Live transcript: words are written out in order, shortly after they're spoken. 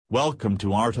Welcome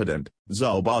to Artident,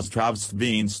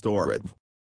 Zobostravstveen Storit.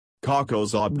 Kako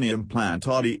zobni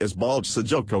implantati is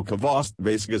balj kavost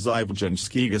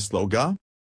vesgazivljanskiga sloga?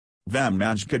 Vam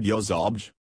manjkad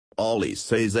yozobj? Ali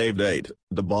se zavdate,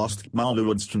 the bost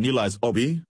maluudstranilas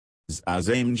obi?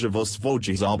 Zazamjavo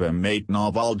svoji zobem mate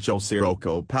novaljo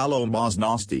siroko palo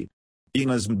moznosti.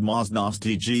 Inazm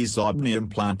moznosti g zobni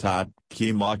implantat,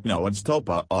 ki mokno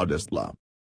stopa odistla.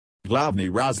 Glavni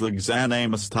razlig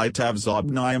zanamas titav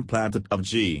zobni implantat of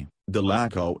g.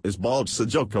 Delako is balj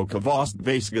kavost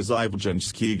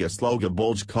vesgazivljanskiga sloga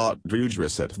bulj kot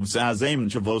drujrisit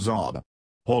zazamjavo zob.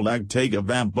 Holeg tega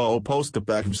vambo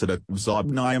postapekvsidat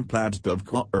zobni implantativ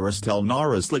aristel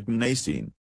narislik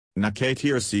nasin.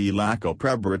 Nakatir si lako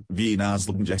preberit v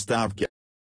nazlnjestavka.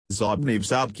 Zobni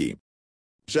vsavki.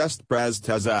 Jest prez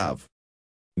tezav.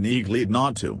 Niglid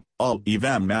natu, al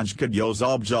evam manjkad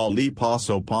yozobjal li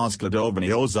paso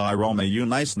poskladovani oziroma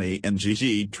unisni in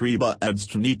gg treba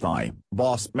edstranitai,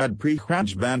 bos med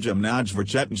prehranj vanjam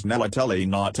najverjetnj nelateli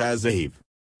not azav.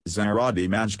 Zaradi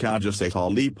manjkajasat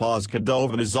li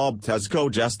poskladovani zob tezko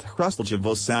jest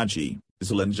hrustljivo saji,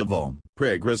 zlinjavo,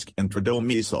 pregrisk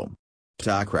introdomiso.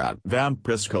 Takrat vam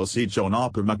prisko si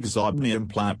jonapamak zobni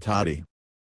implantati.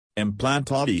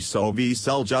 Implantati so vi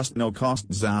sel just no cost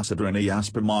zasadrini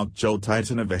aspamok jo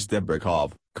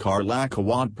titanavestebrakov,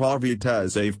 karlakawad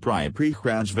pravitez av pri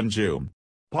prehranjvanju.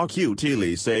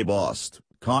 Pokutili se bost,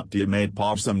 konti made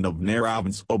povsam nov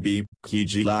neravans obi,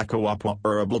 kiji lakawapa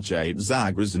urabljade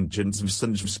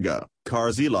zagrazanjinsvsanjvsga,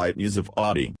 karzilite of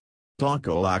audi.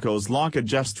 Tako lakos laka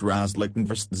jest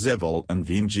razliknvst zivil and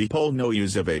vinji polno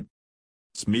uzivate.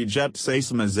 Smijet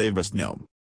sasamazavasno.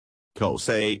 Ko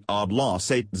se obla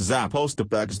sate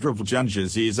zapostapek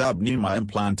zdravljanjas izabnima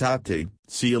implantati,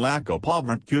 si lako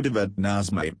povrnt kudivet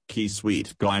nazme, ki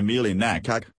sweet guy mili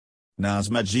nakak.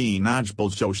 Nazma g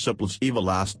najboljo shiplj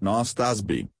evilast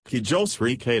nostazbi, ki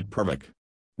josri kate prvik.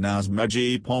 Nazma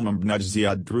g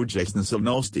pomambnajziad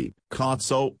drujasnasilnosti,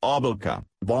 kotso obilka,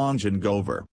 vonjan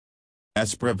gover.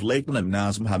 Esprevlakenim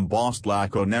nazmham bost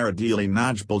lako naradili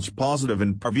najbolj positive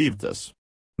and pravivtas.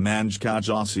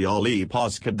 Manjkajasi ali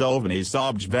poskadovani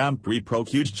sobj vampri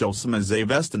prokujjosama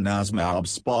nazma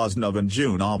obspoznovan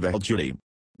junoveljuti.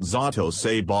 Zato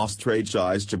se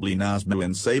bostrajizjabli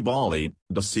nazma se bali,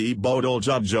 da si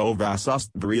bodoljujo vasust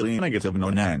vrili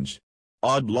negativno nanj.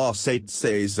 Odla sate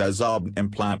se zazob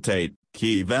implantate,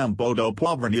 ki vam bodo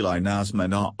povrnili nazma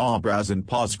na obrazan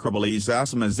poskribali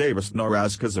zasama zavas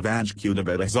norazkazavanj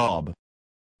kudavet zob.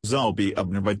 Zobi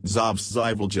obnervit zobs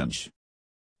zivljanj.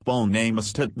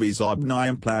 Polnamus titvi zobni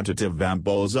implantativ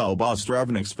vambozo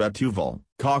bostravnix fetuval,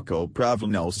 kako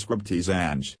pravilno skripti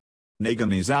zanj.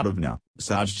 Naganizadovna,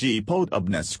 sajji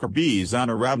potubna skribi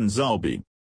zanaravn zobi.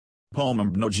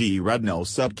 Pomambnoji redno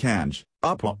subkanj,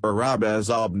 upa arabez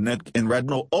obnitk in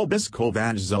redno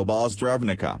obiskovanj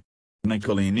zobostravnika.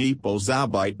 Nikolini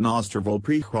pozabite nostravo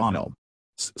prehrono.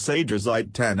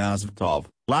 Sajrazite tanazvtov,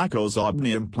 lakos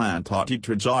obni implantati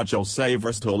trajajo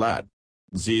savrstolat.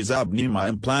 Zizabnima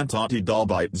implantati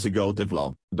dalbite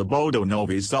zigotivlo, the bodo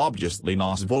novis obviously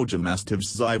nos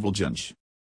vojamastivs zivljanj.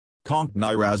 Konk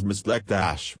nirasmus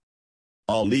lektash.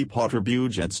 Ali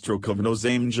potrebujete strokovno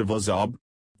zamenjavo zob?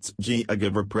 G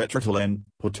agaver pretratelin,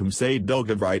 potum se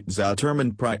dogavrite za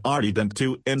termin priority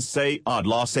tu in se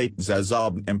odla sate za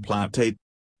zob implantate.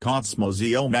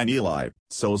 Konsmozio manili,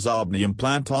 so zobni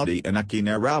implantati anaki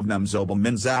naravnam zobel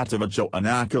minzatovajo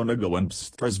anako nagoan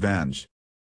pstrazvanj.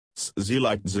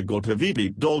 Zilike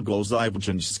zagotaviti dolgo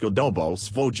zivljanjsko dobo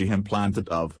svoji implantat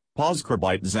of,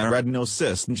 poskribite zaredno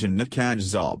sistnjin nikanj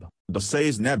zob, da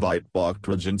se nebite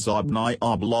boktrajan zobni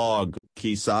oblog,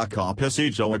 ki saka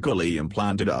pisijo akuli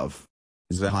implantat of.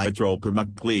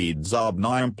 Zahydropermaklid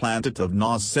zobni implantat of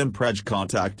nos simprej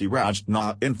kontakti raj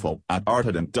na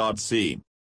info@artident.c.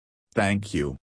 Thank you.